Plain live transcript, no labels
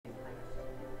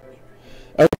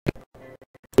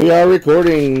We are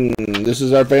recording. This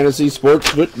is our fantasy sports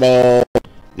football.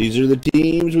 These are the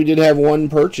teams. We did have one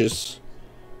purchase.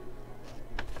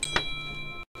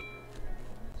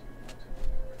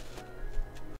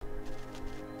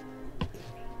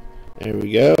 There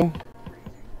we go.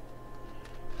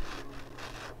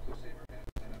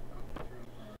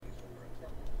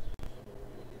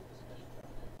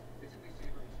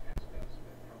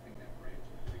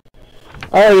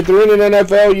 Alright, if they're in an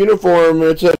NFL uniform,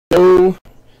 it's a no.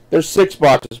 There's 6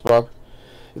 boxes, Bob.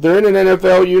 If they're in an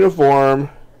NFL uniform,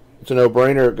 it's a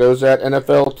no-brainer. It goes at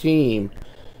NFL team.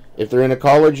 If they're in a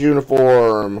college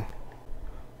uniform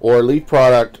or elite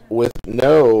product with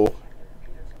no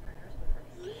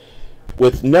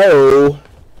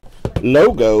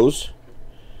logos,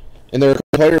 and they're a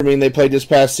player, meaning they played this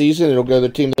past season, it'll go to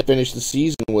the team they finished the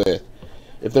season with.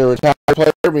 If they're a retired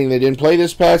player, meaning they didn't play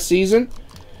this past season,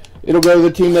 it'll go to the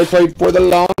team they played for the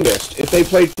longest. If they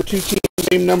played for 2 teams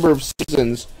the same number of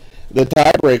seasons, the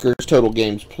tiebreaker is total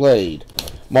games played.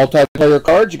 Multiplayer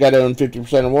cards, you got to own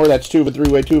 50% or more. That's 2 of a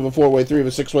 3-way, 2 of a 4-way, 3 of a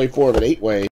 6-way, 4 of an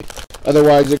 8-way.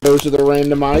 Otherwise, it goes to the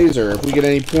randomizer. If we get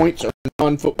any points or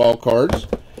non-football cards,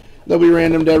 they'll be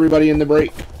random to everybody in the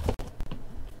break.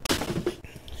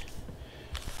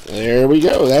 There we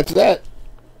go. That's that.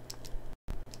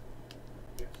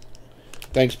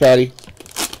 Thanks, Patty.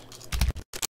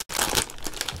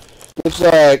 Looks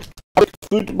like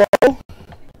football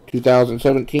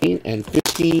 2017 and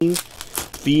 15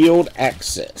 field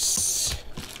access.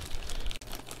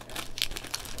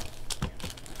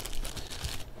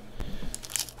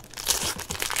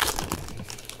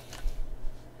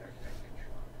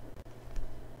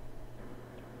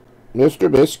 Mr.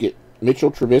 Biscuit,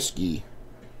 Mitchell Trubisky.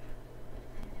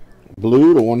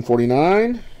 Blue to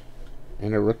 149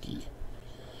 and a rookie.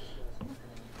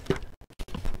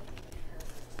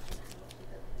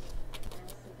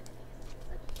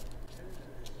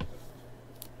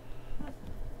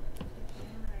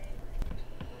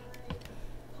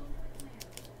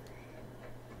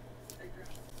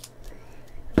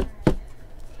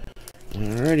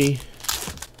 Alrighty.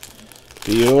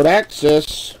 Field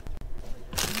access.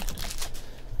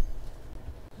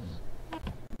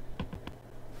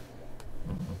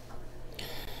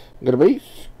 Got a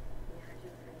base.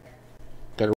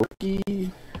 Got a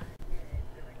rookie.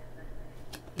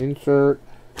 Insert.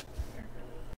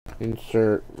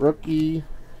 Insert rookie.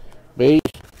 Base.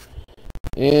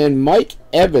 And Mike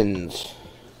Evans.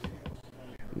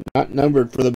 Not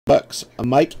numbered for the Bucks. A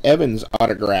Mike Evans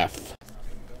autograph.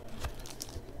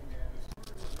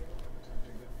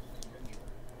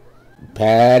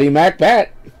 Patty McPat.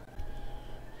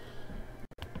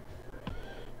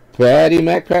 Patty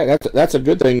McPat. That's a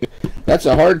good thing. That's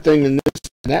a hard thing in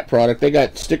that product. They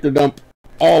got sticker dump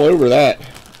all over that.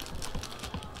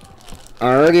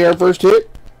 Alrighty, our first hit.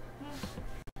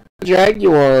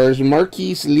 Jaguars,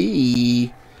 Marquise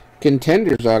Lee.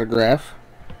 Contenders autograph.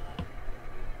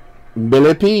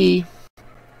 Billy P.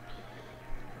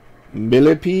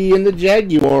 Billy P and the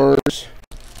Jaguars.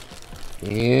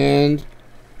 And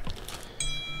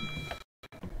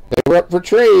they were up for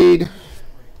trade.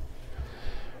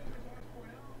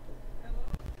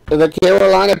 The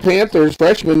Carolina Panthers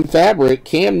freshman fabric,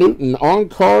 Cam Newton,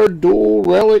 on-card dual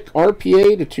relic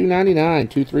RPA to 299,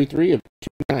 233 of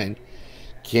 29.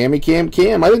 Cam.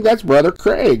 I think that's brother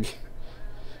Craig.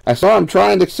 I saw him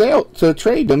trying to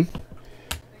trade him.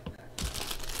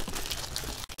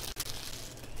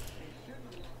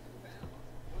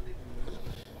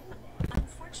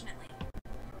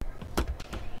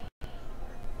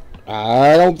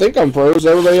 I don't think I'm froze.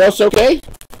 Everybody else okay?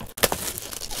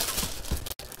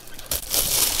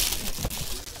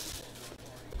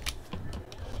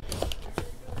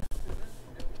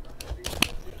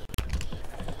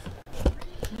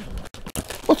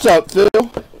 What's up, Phil?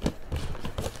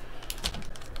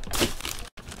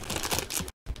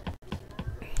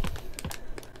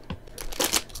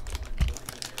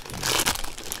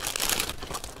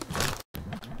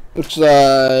 Looks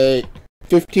like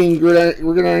 15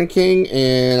 Gridiron King,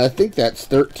 and I think that's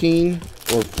 13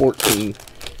 or 14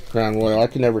 Crown Royal. I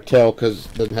can never tell because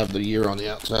it doesn't have the year on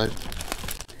the outside.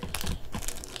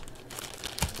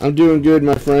 I'm doing good,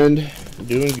 my friend. I'm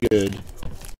doing good.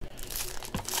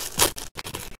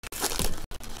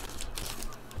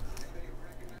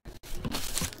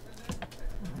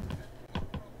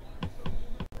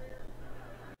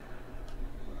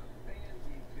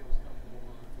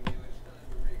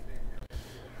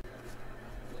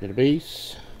 Got a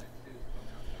base,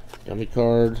 dummy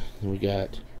card, and we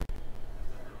got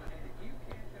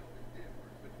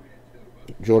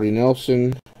Jordy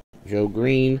Nelson, Joe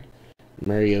Green,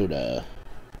 Mariota,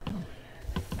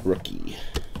 rookie.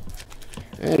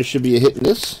 And there should be a hit in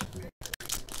this.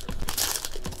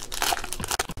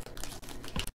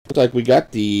 Looks like we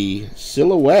got the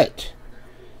silhouette.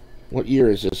 What year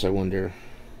is this, I wonder?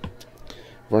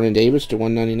 Vernon Davis to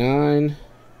 199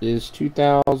 is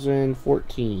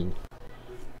 2014.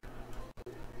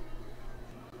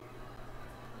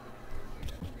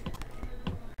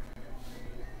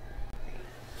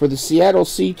 For the Seattle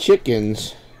Sea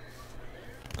Chickens,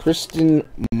 Kristen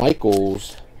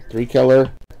Michaels,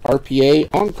 3-color RPA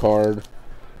on card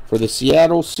for the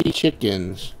Seattle Sea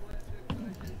Chickens.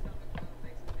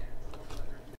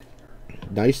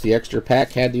 Nice, the extra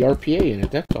pack had the RPA in it,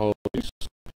 that's all it is.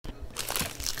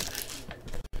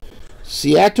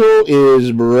 Seattle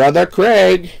is Brother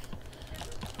Craig.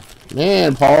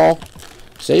 Man, Paul,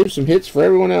 save some hits for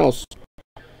everyone else.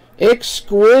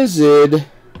 Exquisite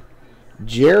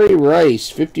Jerry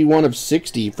Rice, 51 of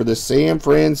 60 for the San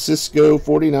Francisco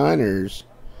 49ers.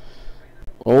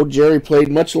 Old Jerry played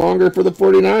much longer for the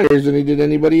 49ers than he did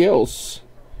anybody else.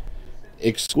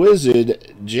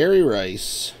 Exquisite Jerry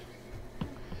Rice.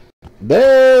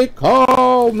 They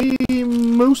call me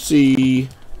Moosey.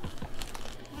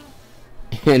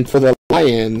 And for the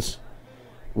Lions,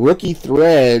 Rookie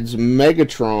Threads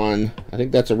Megatron. I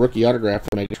think that's a rookie autograph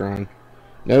for Megatron.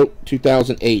 Nope,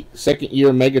 2008. Second year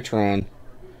Megatron.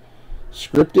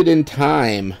 Scripted in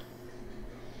time.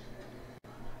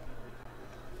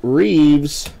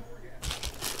 Reeves.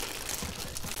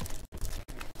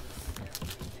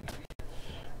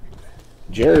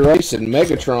 Jerry Rice and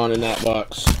Megatron in that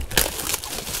box.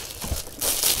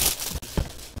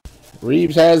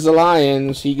 Reeves has the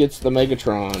Lions. He gets the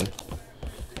Megatron.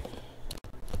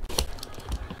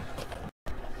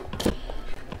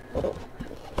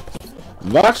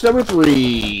 Box number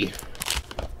 3.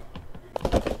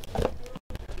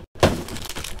 A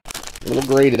little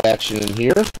graded action in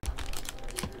here.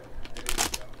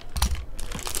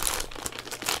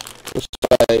 Looks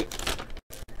like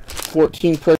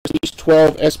 14 Prestige,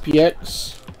 12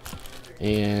 SPX,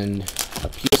 and a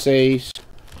PSA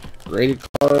graded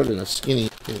card and a skinny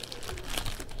hit.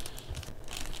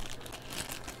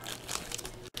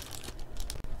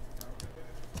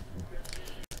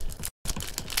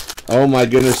 Oh my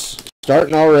goodness,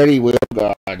 starting already, Will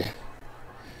God.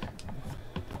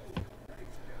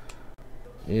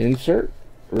 Insert,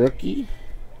 rookie,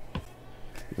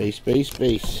 base, base,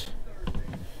 base.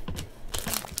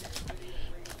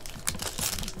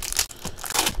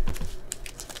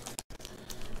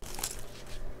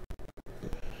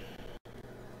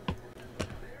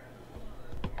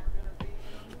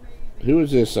 Who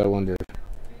is this, I wonder?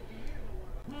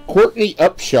 Courtney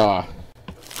Upshaw.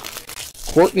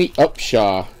 Courtney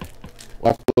Upshaw.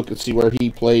 We'll have to look and see where he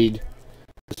played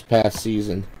this past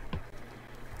season.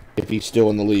 If he's still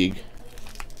in the league.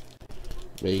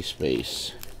 Base,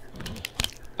 base.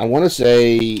 I want to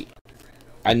say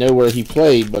I know where he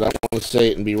played, but I don't want to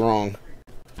say it and be wrong.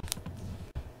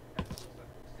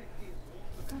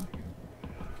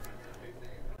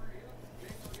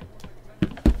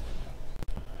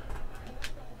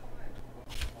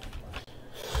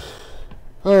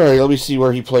 Alright, let me see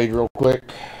where he played real quick.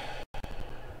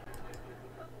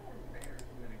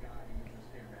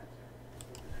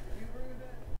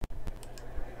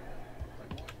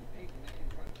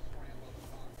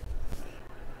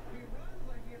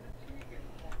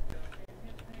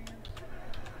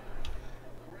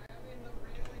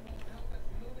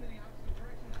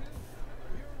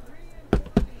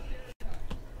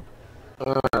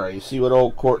 Alright, see what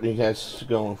old Courtney has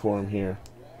going for him here.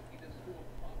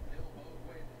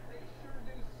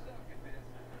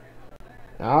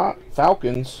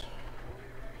 Falcons.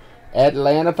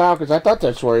 Atlanta Falcons. I thought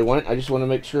that's where he went. I just want to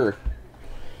make sure.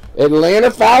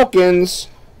 Atlanta Falcons.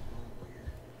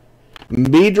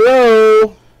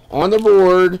 Bedro on the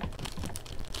board.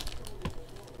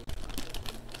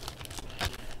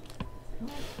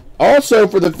 Also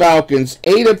for the Falcons,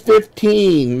 8 of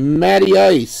 15, Matty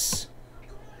Ice.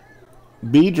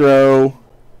 Bedro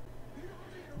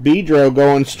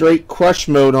going straight crush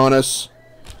mode on us.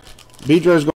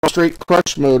 Bedro's going straight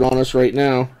crush mode on us right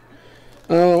now.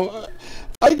 Oh,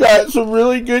 I got some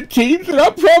really good teams, and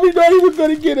I'm probably not even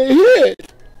going to get a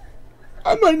hit.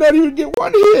 I might not even get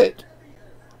one hit.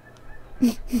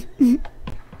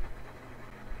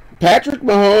 Patrick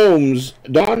Mahomes,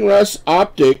 Don Russ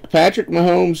Optic, Patrick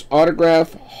Mahomes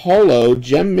autograph holo,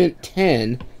 Gem Mint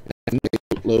 10,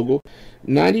 logo,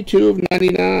 92 of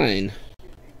 99.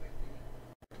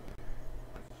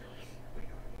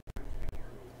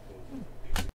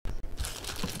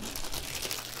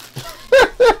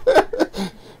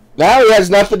 Now he has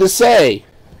nothing to say.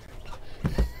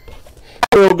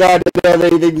 Real God doesn't have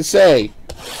anything to say.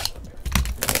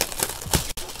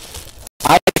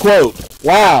 Unquote.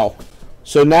 Wow.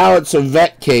 So now it's a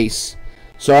vet case.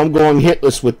 So I'm going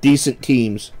hitless with decent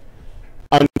teams.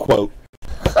 Unquote.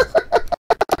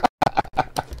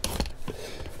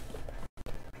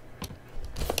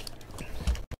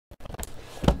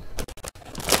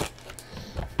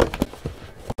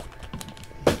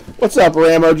 What's up,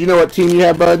 Ramo? Do you know what team you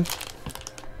have, bud?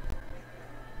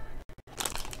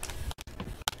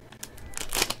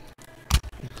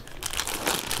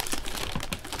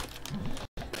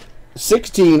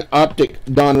 $16 Optic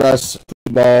Donruss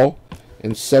football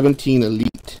and 17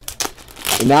 Elite.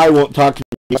 And now he won't talk to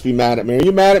me. He must be mad at me. Are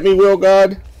you mad at me, Will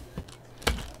God?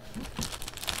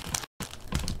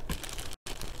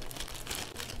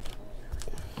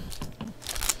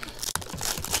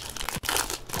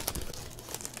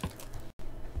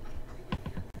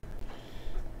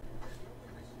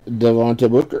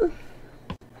 Devonta Booker,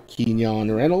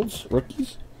 Kenyon Reynolds,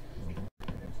 rookies.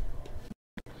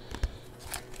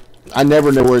 I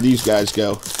never know where these guys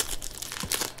go.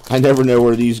 I never know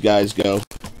where these guys go.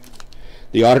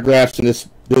 The autographs and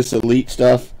this elite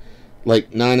stuff,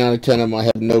 like 9 out of 10 of them, I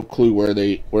have no clue where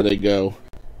they go.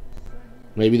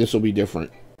 Maybe this will be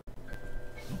different.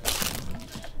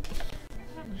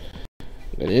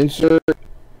 An insert,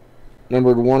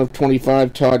 numbered 1 of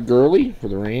 25, Todd Gurley for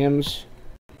the Rams.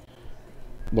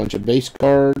 A bunch of base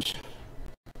cards.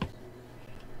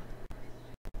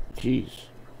 Jeez.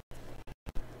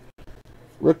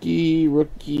 Rookie.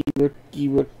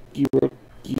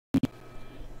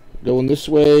 Going this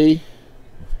way.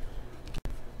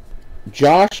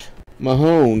 Josh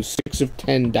Mahomes, 6 of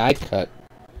 10 die cut.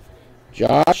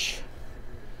 Josh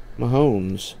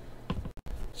Mahomes,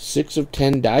 6 of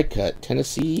 10 die cut.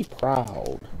 Tennessee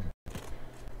proud.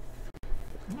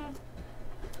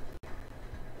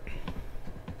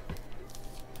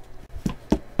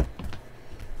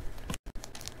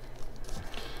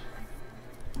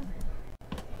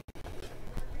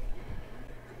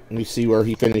 Let me see where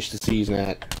he finished the season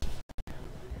at.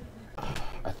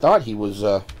 I thought he was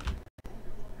in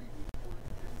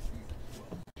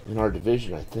our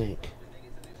division, I think.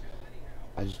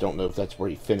 I just don't know if that's where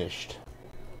he finished.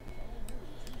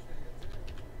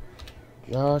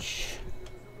 Josh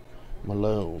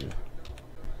Malone.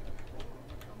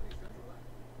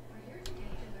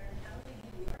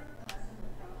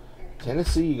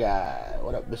 Tennessee guy.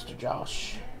 What up, Mr.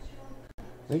 Josh? I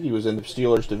think he was in the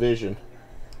Steelers division.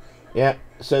 Yeah,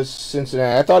 it says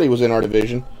Cincinnati. I thought he was in our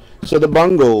division. So the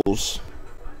Bungles.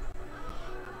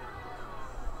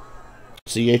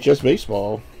 CHS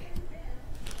Baseball.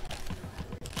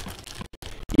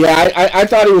 Yeah, I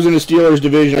thought he was in the Steelers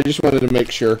division. I just wanted to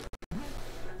make sure.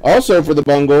 Also for the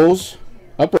Bungles,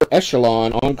 upper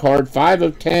echelon on card 5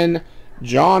 of 10,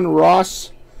 John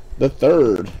Ross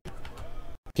III.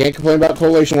 Can't complain about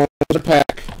collation. One was a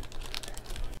pack.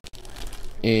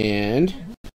 And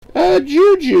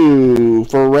Juju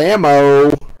for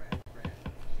Ramo.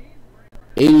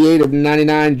 88 of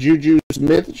 99, Juju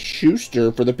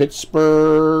Smith-Schuster for the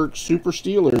Pittsburgh Super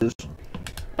Steelers.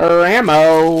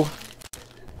 Ramo.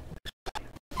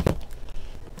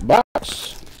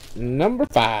 Box number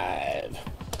 5.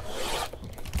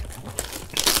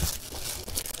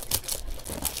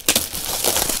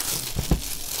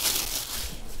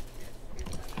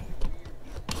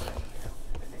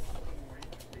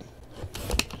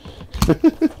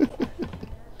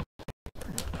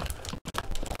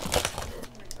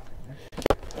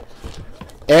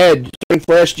 Ed,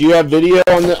 Fresh, do you have video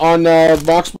on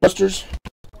Boxbusters?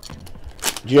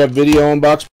 Do you have video on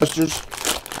Boxbusters?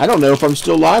 I don't know if I'm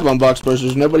still live on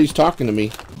Boxbusters. Nobody's talking to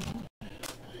me.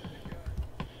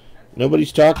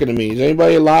 Nobody's talking to me. Is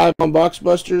anybody live on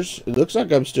Boxbusters? It looks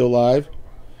like I'm still live.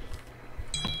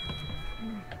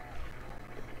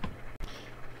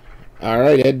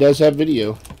 Alright, Ed does have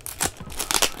video.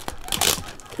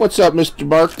 What's up, Mr.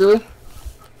 Barker?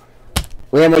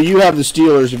 Ramo, you have the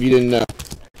Steelers if you didn't know.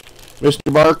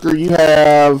 Mr. Barker, you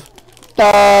have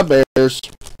the Bears.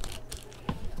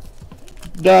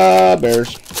 The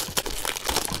Bears.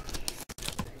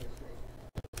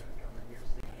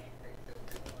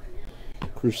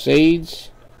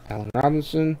 Crusades. Allen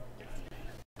Robinson.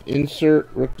 Insert.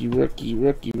 Rookie.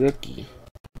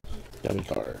 Dummy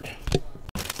card.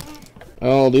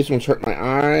 Oh, these ones hurt my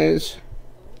eyes.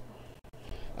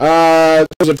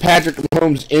 There's a Patrick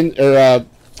Mahomes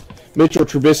Mitchell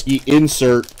Trubisky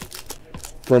insert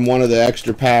from one of the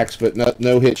extra packs, but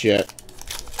no hits yet.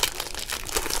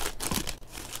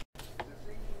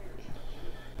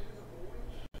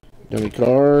 Dummy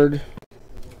card.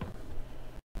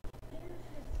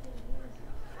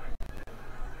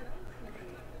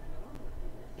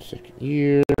 Second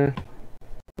year.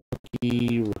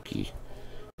 Rookie.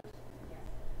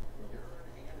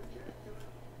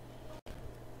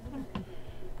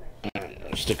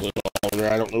 stick with all.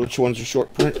 I don't know which ones are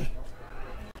short print.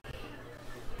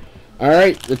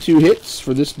 Alright, the 2 hits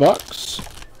for this box.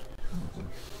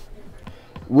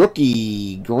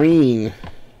 Rookie, green,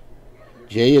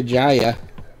 Jay Ajayi,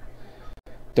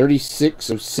 36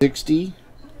 of 60.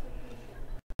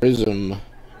 Prism,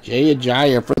 Jay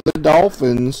Ajayi for the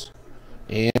Dolphins,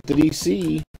 Anthony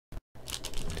C.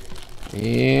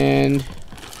 And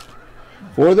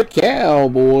for the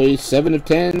Cowboys, 7 of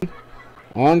 10.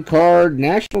 On card,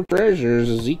 National Treasures,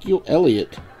 Ezekiel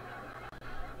Elliott.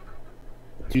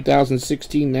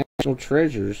 2016 National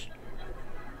Treasures.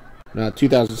 No,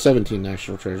 2017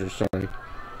 National Treasures, sorry.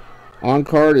 On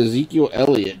card, Ezekiel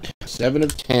Elliott. 7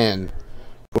 of 10.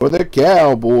 For the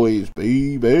Cowboys,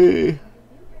 baby.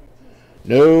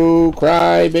 No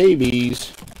cry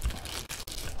babies.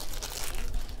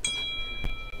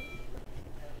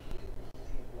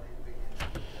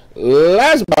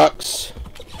 Last box.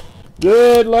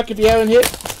 Good luck if you haven't hit.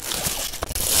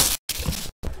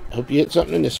 Hope you hit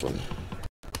something in this one.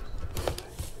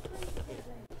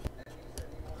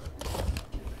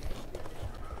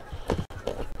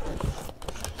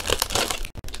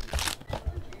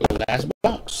 Last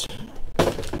box.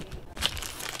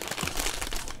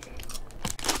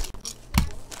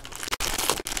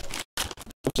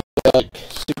 Looks like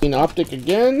 16 Optic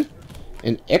again,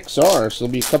 and XR, so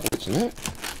there'll be a couple hits in that,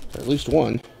 or at least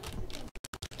one.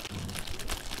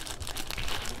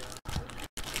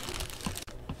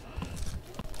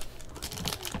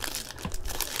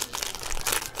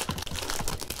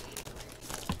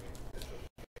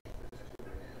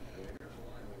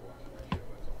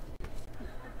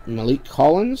 Malik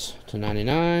Collins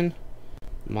 /99.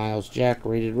 Miles Jack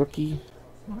rated rookie.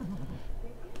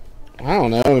 I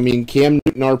don't know. I mean, Cam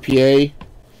Newton RPA.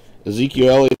 Ezekiel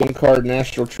Elliott on card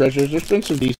National Treasures. There's been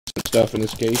some decent stuff in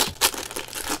this case.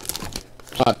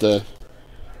 Not the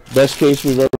best case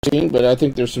we've ever seen, but I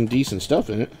think there's some decent stuff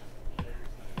in it.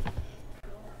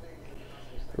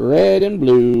 Red and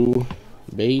blue.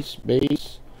 Base.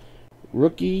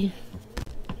 Rookie.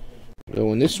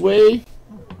 Going this way.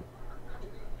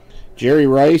 Jerry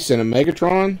Rice and a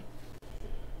Megatron.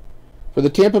 For the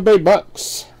Tampa Bay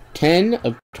Bucks, 10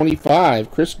 of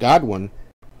 25, Chris Godwin.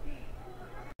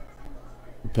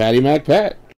 Patty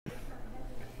McPat.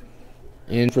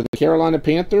 And for the Carolina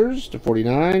Panthers,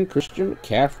 /49, Christian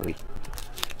McCaffrey.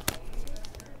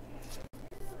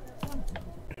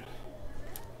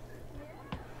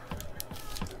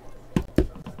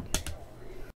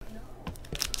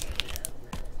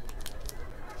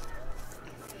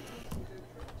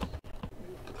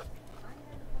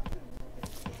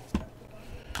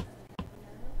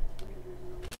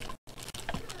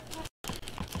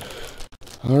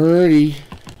 Alrighty.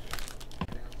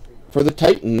 For the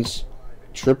Titans,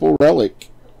 triple relic.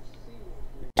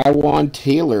 Taywan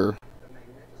Taylor.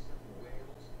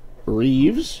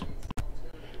 Reeves.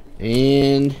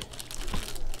 And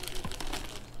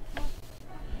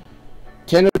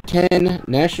 10 of 10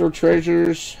 National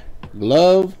Treasures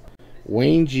glove.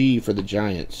 Wayne G for the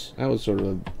Giants. That was sort of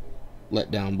a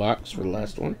letdown box for the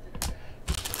last one.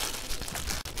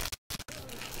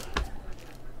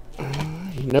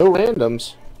 No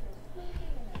randoms.